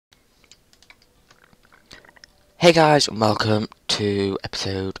Hey guys, and welcome to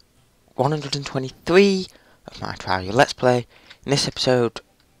episode 123 of my Terraria Let's Play. In this episode,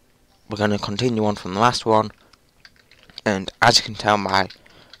 we're going to continue on from the last one, and as you can tell by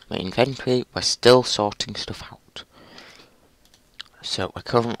my inventory, we're still sorting stuff out. So we're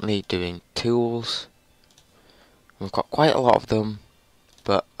currently doing tools. We've got quite a lot of them,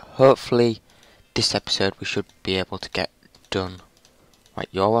 but hopefully this episode we should be able to get done. Like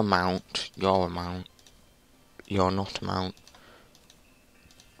your amount, your not amount.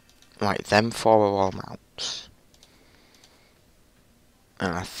 Like them four are all mounts.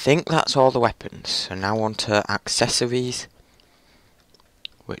 And I think that's all the weapons. So now on to accessories.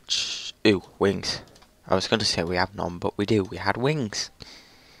 Which, ooh, wings. I was going to say we have none, but we do. We had wings.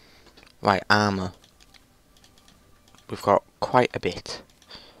 Right, armour. We've got quite a bit.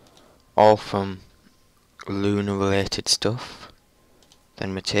 All from lunar related stuff.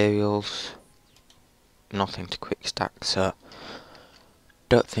 Then materials. Nothing to quick stack, so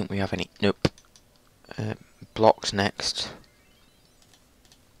don't think we have any. Nope. Blocks next.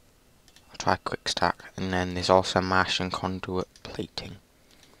 I'll try quick stack. And then there's also Martian conduit plating.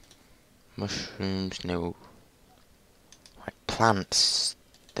 Mushrooms, no. Right, plants.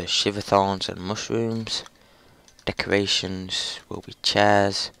 There's shiver thorns and mushrooms. Decorations will be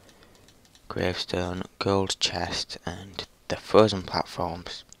chairs, gravestone, gold chest, and the frozen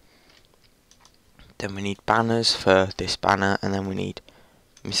platforms. Then we need banners for this banner, and then we need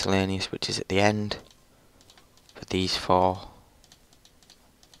miscellaneous, which is at the end for these four.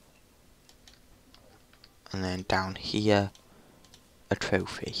 And then down here, a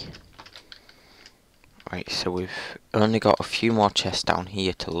trophy. Right, so we've only got a few more chests down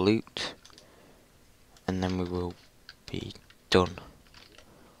here to loot, and then we will be done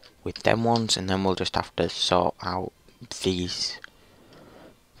with them ones, and then we'll just have to sort out these,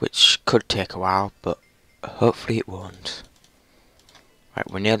 which could take a while, but hopefully it won't. Right,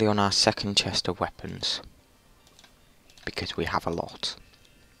 we're nearly on our second chest of weapons, because we have a lot.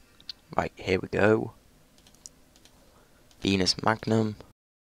 Right, here we go. Venus Magnum.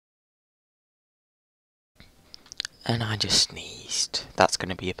 And I just sneezed. That's going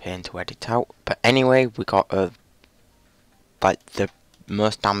to be a pain to edit out. But anyway, we got like the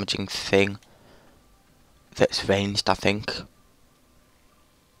most damaging thing that's ranged, I think.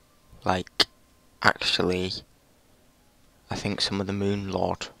 Like, actually, I think some of the Moon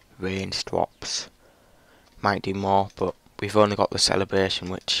Lord range drops might do more, but we've only got the celebration,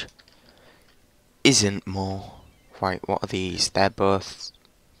 which isn't more. Right, what are these? They're both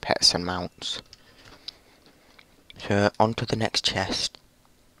pets and mounts. So, on to the next chest.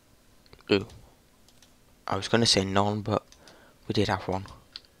 Ooh. I was going to say none, but we did have one.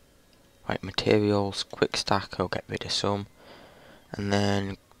 Right, materials, quick stack, I'll get rid of some. And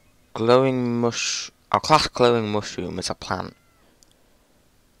then, I'll class glowing mushroom as a plant.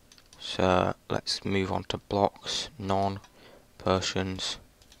 So, let's move on to blocks, none, potions,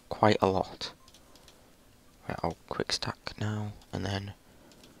 quite a lot. Right, I'll quick stack now, and then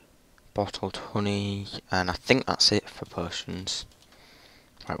bottled honey, and I think that's it for potions.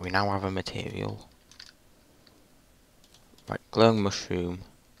 Right, we now have a material. Right, glowing mushroom,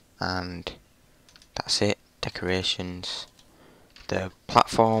 and that's it. Decorations. The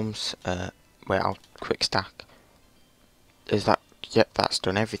platforms, wait, I'll quick stack. Is that, yep, that's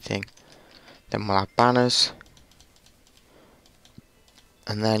done everything. Then we'll have banners,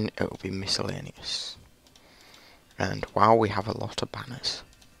 and then it will be miscellaneous. And wow, we have a lot of banners.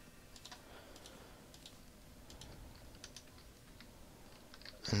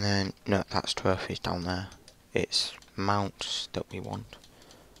 And then, no, that's trophies down there. It's mounts that we want.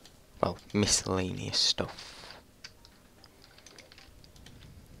 Well, miscellaneous stuff.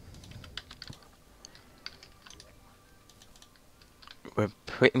 We're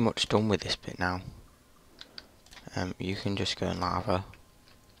pretty much done with this bit now. You can just go in lava.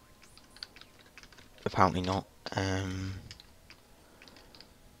 Apparently not.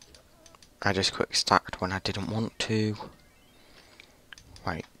 I just quick stacked when I didn't want to.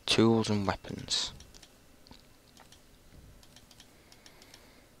 Right, tools and weapons.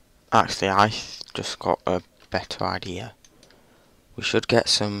 Actually, I just got a better idea. We should get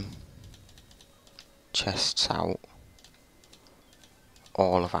some chests out.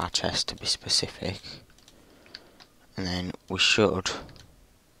 All of our chests to be specific. And then we should...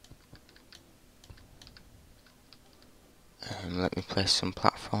 let me place some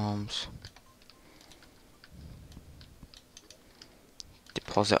platforms.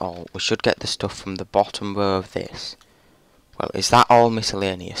 Deposit all. We should get the stuff from the bottom row of this. Well, is that all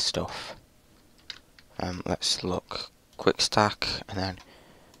miscellaneous stuff? Let's look. Quick stack, and then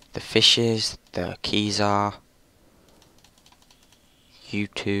the fishes, the keys are, you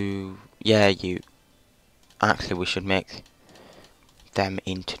two, yeah, you. Actually, we should make them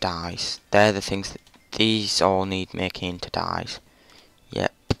into dies. They're the things that these all need making into dies.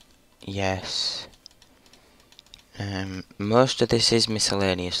 Yep. Yes. Most of this is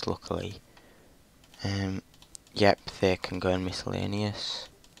miscellaneous, luckily. Yep, they can go in miscellaneous.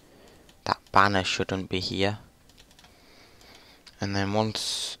 That banner shouldn't be here. And then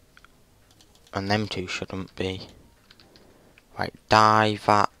once... And them two shouldn't be. Right, die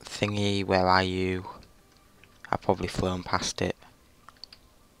that thingy, where are you? I've probably flown past it.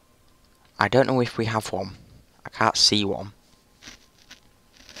 I don't know if we have one. I can't see one.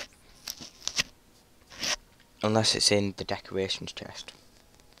 Unless it's in the decorations chest.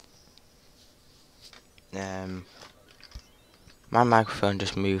 My microphone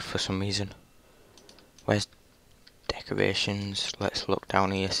just moved for some reason. Where's decorations? Let's look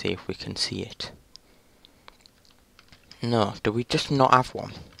down here, see if we can see it. No, do we just not have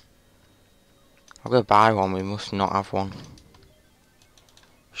one? I'll go buy one, we must not have one.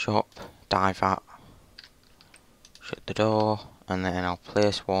 Shop, dive that. Shut the door, and then I'll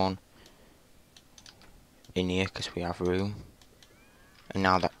place one in here because we have room. And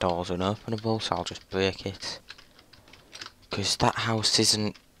now that door's unopenable, so I'll just break it. Because that house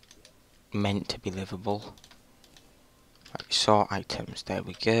isn't meant to be livable. Right, sort items, there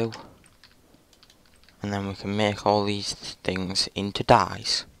we go. And then we can make all these things into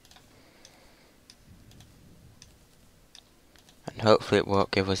dies. And hopefully it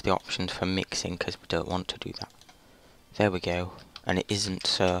won't give us the options for mixing, because we don't want to do that. There we go. And it isn't,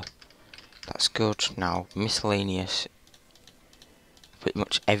 so that's good. Now, miscellaneous. Pretty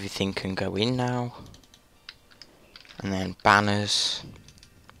much everything can go in now. And then banners.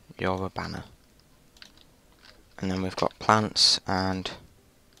 You're a banner. And then we've got plants and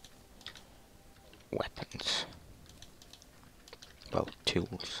weapons. Well,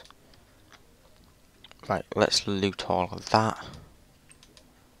 tools. Right, let's loot all of that.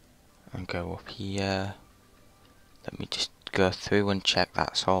 And go up here. Let me just go through and check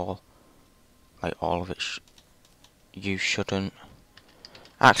that's all. Like all of it. You shouldn't.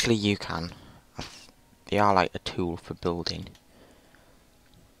 Actually, you can. They are like a tool for building.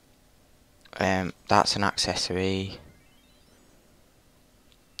 That's an accessory.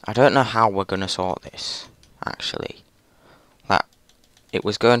 I don't know how we're gonna sort this, actually. That it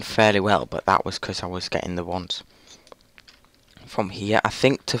was going fairly well, but that was because I was getting the ones from here. I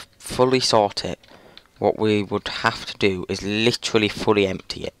think to fully sort it, what we would have to do is literally fully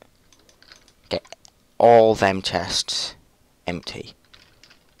empty it. Get all them chests empty.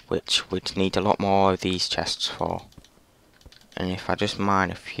 Which we'd need a lot more of these chests for. And if I just mine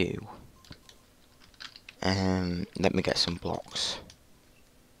a few. Let me get some blocks.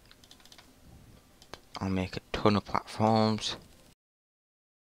 I'll make a ton of platforms.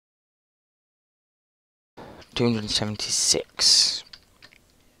 276.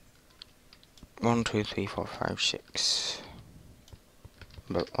 1, 2, 3, 4, 5, 6.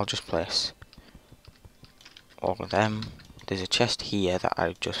 But I'll just place all of them. There's a chest here that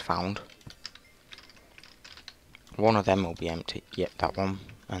I just found. One of them will be empty. Yep, that one.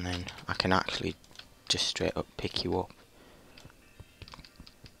 And then I can actually just straight up pick you up.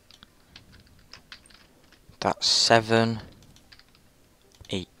 That's 7,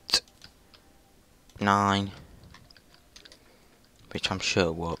 8, 9, which I'm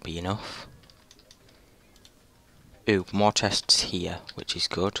sure won't be enough. Ooh, more chests here, which is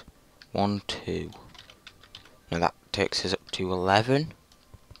good. 1, 2. Now that takes us up to 11,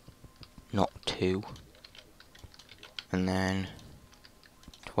 not 2. And then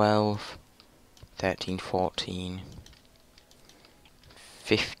 12, 13, 14,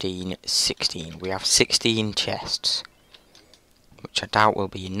 15, 16. We have 16 chests, which I doubt will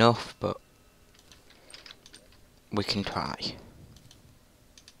be enough, but we can try.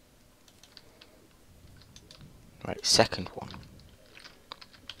 Right, second one.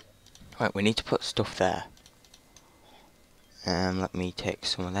 Right, we need to put stuff there. Let me take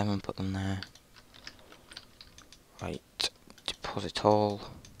some of them and put them there. Right, deposit all.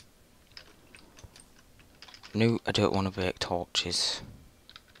 No, I don't want to break torches.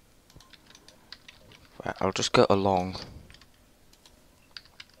 Right, I'll just go along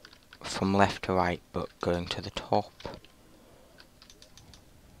from left to right, but going to the top.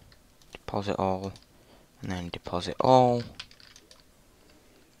 Deposit all, and then deposit all.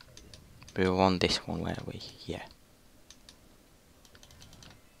 We were on this one, were we? Yeah.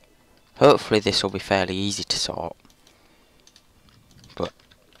 Hopefully this will be fairly easy to sort. But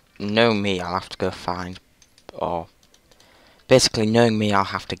knowing me, I'll have to go find, or basically knowing me, I'll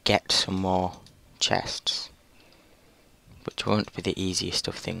have to get some more chests. which won't be the easiest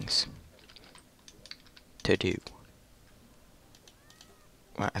of things to do.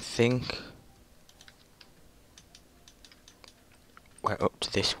 Right, I think we're up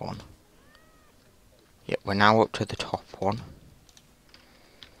to this one. Yep, we're now up to the top one.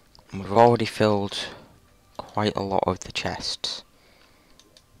 And we've already filled quite a lot of the chests.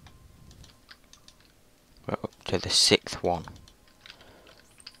 We're up to the 6th one.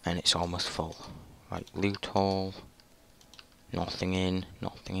 And it's almost full. Right, loot all. Nothing in,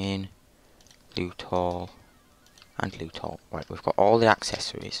 nothing in. Loot all. And loot all. Right, we've got all the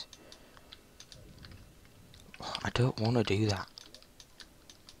accessories. Oh, I don't want to do that.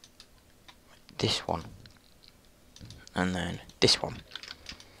 This one. And then this one.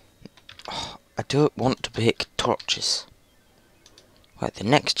 Oh, I don't want to pick torches. Right, the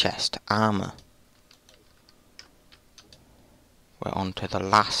next chest, armour. We're on to the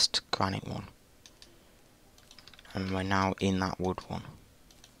last granite one. And we're now in that wood one.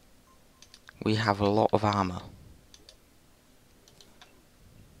 We have a lot of armour.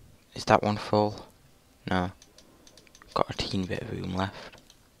 Is that one full? No. Got a teeny bit of room left.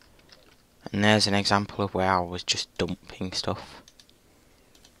 And there's an example of where I was just dumping stuff.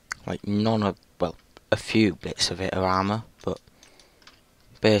 Like none of, well, a few bits of it are armour, but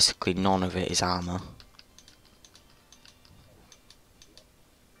basically none of it is armour.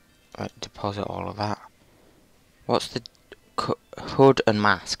 Right, deposit all of that. What's the hood and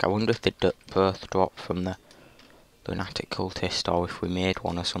mask? I wonder if they both dropped from the lunatic cultist, or if we made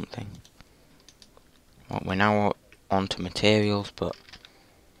one or something. Well, we're now on to materials, but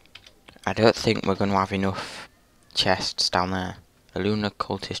I don't think we're going to have enough chests down there. A lunar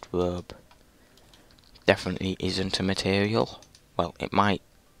cultist robe definitely isn't a material. Well, it might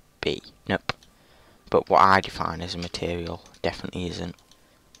be. Nope. But what I define as a material definitely isn't.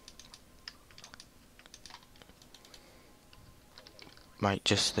 Right,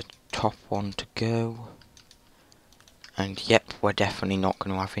 just the top one to go. And yep, we're definitely not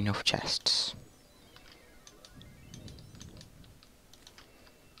going to have enough chests.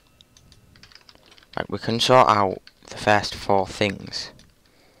 Right, we can sort out the first 4 things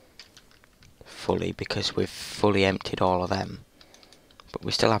fully because we've fully emptied all of them. But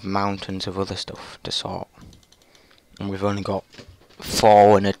we still have mountains of other stuff to sort. And we've only got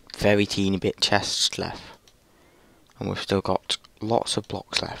 4 and a very teeny bit chests left. And we've still got lots of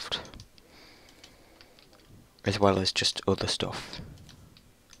blocks left. As well as just other stuff.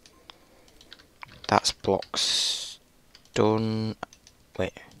 That's blocks done.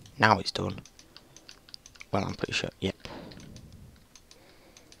 Wait, now it's done. Well, I'm pretty sure, yep.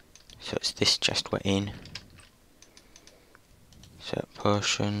 So it's this chest we're in. So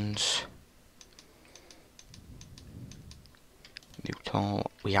potions. Loot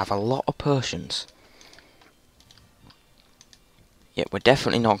all. We have a lot of potions. Yep, we're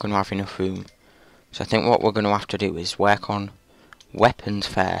definitely not going to have enough room. So I think what we're going to have to do is work on weapons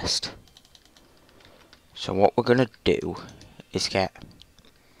first. So what we're going to do is get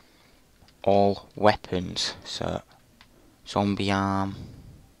all weapons. So zombie arm.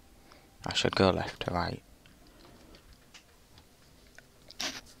 I should go left to right.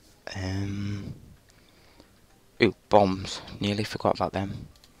 Ooh, bombs. Nearly forgot about them.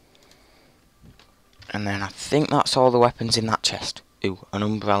 And then I think that's all the weapons in that chest. Ooh, an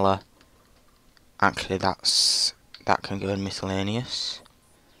umbrella. Actually, that can go in miscellaneous.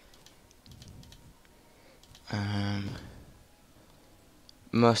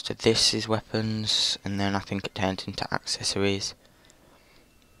 Most of this is weapons, and then I think it turns into accessories.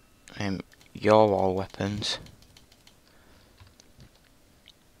 You're all weapons.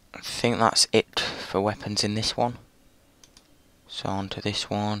 I think that's it for weapons in this one. So on to this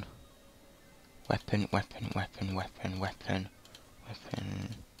one. Weapon, weapon, weapon, weapon, weapon,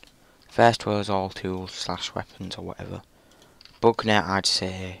 weapon. First row is all tools / weapons or whatever. Bug net, I'd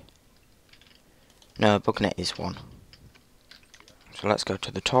say. No, bug net is one. So let's go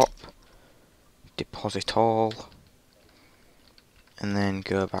to the top. Deposit all. And then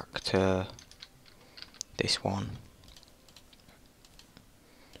go back to this one.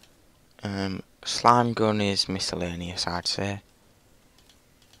 Slime gun is miscellaneous, I'd say.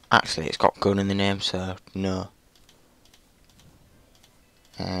 Actually, it's got gun in the name, so no.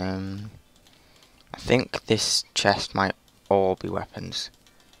 I think this chest might all be weapons.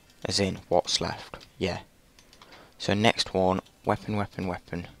 As in, what's left. Yeah. So next one, weapon, weapon,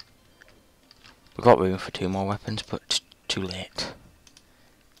 weapon. We've got room for 2 more weapons, but too late.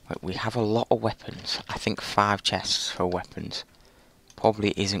 Wait, we have a lot of weapons. I think 5 chests for weapons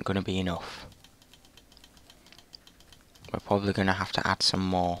probably isn't going to be enough. We're probably going to have to add some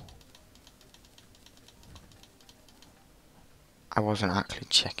more. I wasn't actually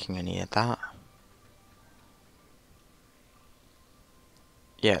checking any of that.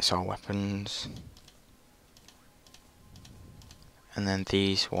 Yeah, it's all weapons. And then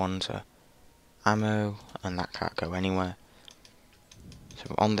these ones are ammo, and that can't go anywhere. So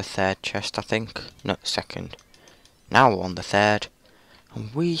we're on the third chest, I think. No, second. Now we're on the third.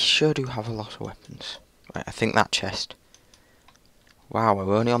 And we sure do have a lot of weapons. Right, I think that chest. Wow,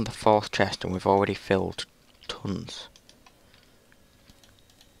 we're only on the fourth chest and we've already filled tons.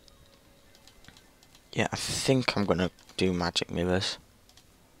 Yeah, I think I'm gonna do magic mirrors.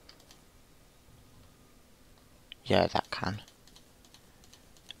 Yeah, that can.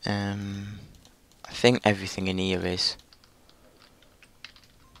 I think everything in here is.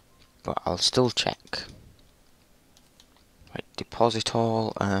 But I'll still check. Right, deposit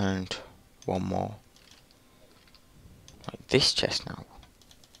all and one more. Right, this chest now.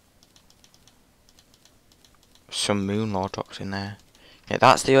 Some Moonlord drops in there. Yeah,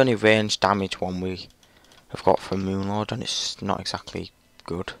 that's the only range damage one we have got from Moonlord, and it's not exactly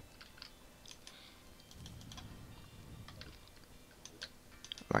good.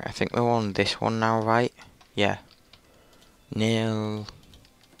 Right, I think we're on this one now, right? Yeah. Nil.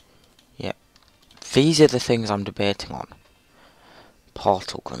 Yep. These are the things I'm debating on.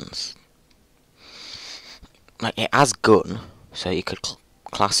 Portal guns. Like, it has gun, so you could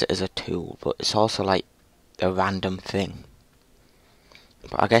class it as a tool, but it's also like a random thing.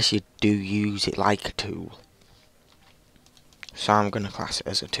 But I guess you do use it like a tool. So I'm gonna class it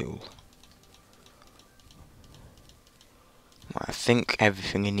as a tool. Right, I think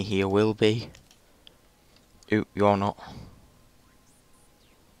everything in here will be. Ooh, you're not.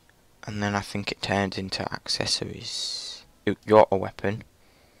 And then I think it turns into accessories. Ooh, you're a weapon.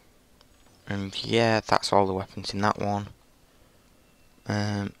 And yeah, that's all the weapons in that one.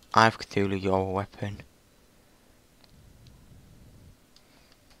 I've Cthulhu, you're a weapon.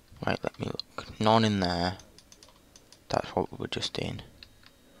 Right, let me look. None in there. That's what we were just in.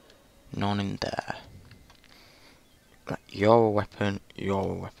 None in there. Right, you're a weapon, you're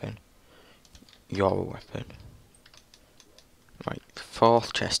a weapon. You're a weapon. Right,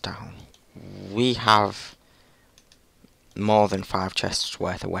 fourth chest down. We have more than 5 chests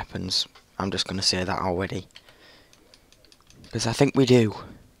worth of weapons. I'm just going to say that already. Because I think we do.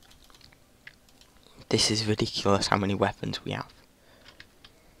 This is ridiculous how many weapons we have.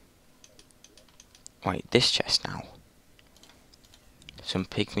 Right, this chest now. Some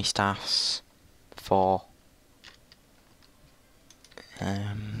pygmy staffs. 4.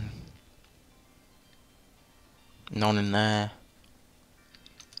 None in there.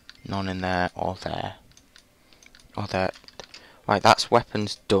 None in there or there. Or there. Right, that's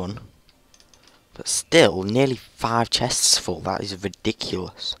weapons done. But still, nearly 5 chests full. That is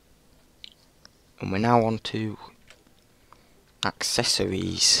ridiculous. And we're now on to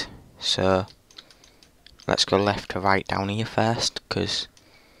accessories. So, let's go left to right down here first, because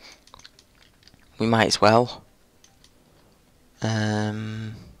we might as well.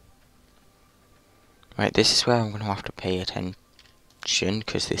 Right, this is where I'm going to have to pay attention,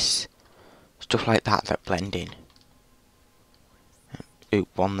 because there's stuff like that blend in. Oop,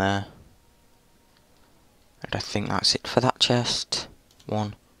 one there. And I think that's it for that chest.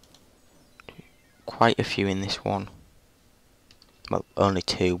 1, 2, quite a few in this one. Well, only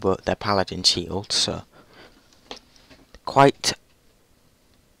 2, but they're paladin shields, so quite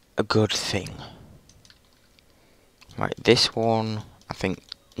a good thing. Right, this one, I think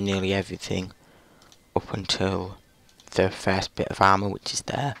nearly everything up until the first bit of armour, which is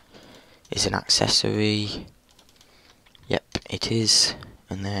there, is an accessory. Yep, it is.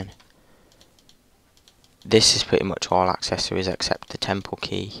 And then this is pretty much all accessories except the temple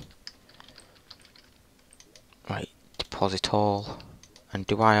key. Right, deposit all. And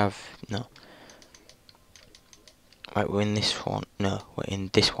do I have... no. Right, we're in this one. No, we're in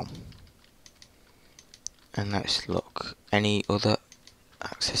this one. And let's look. Any other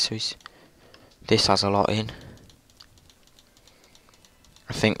accessories? This has a lot in.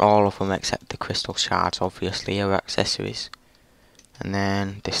 I think all of them except the crystal shards obviously are accessories. And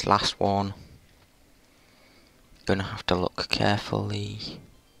then this last one, gonna have to look carefully.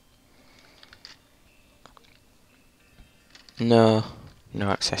 No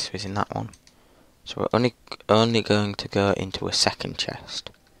accessories in that one. So we're only going to go into a second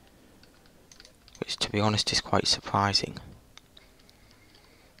chest, which to be honest is quite surprising.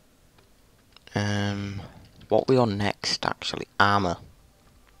 What we on next actually? Armour.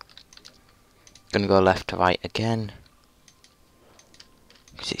 Gonna go left to right again,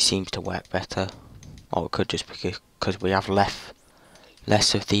 because it seems to work better. Or it could just be because we have less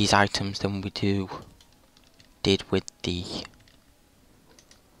of these items than we did with the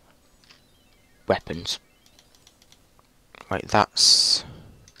weapons. Right, that's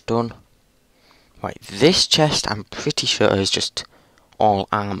done. Right, this chest I'm pretty sure is just all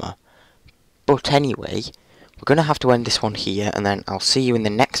armour. But anyway, we're going to have to end this one here, and then I'll see you in the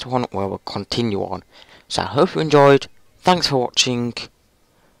next one where we'll continue on. So I hope you enjoyed, thanks for watching,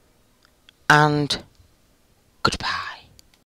 and goodbye.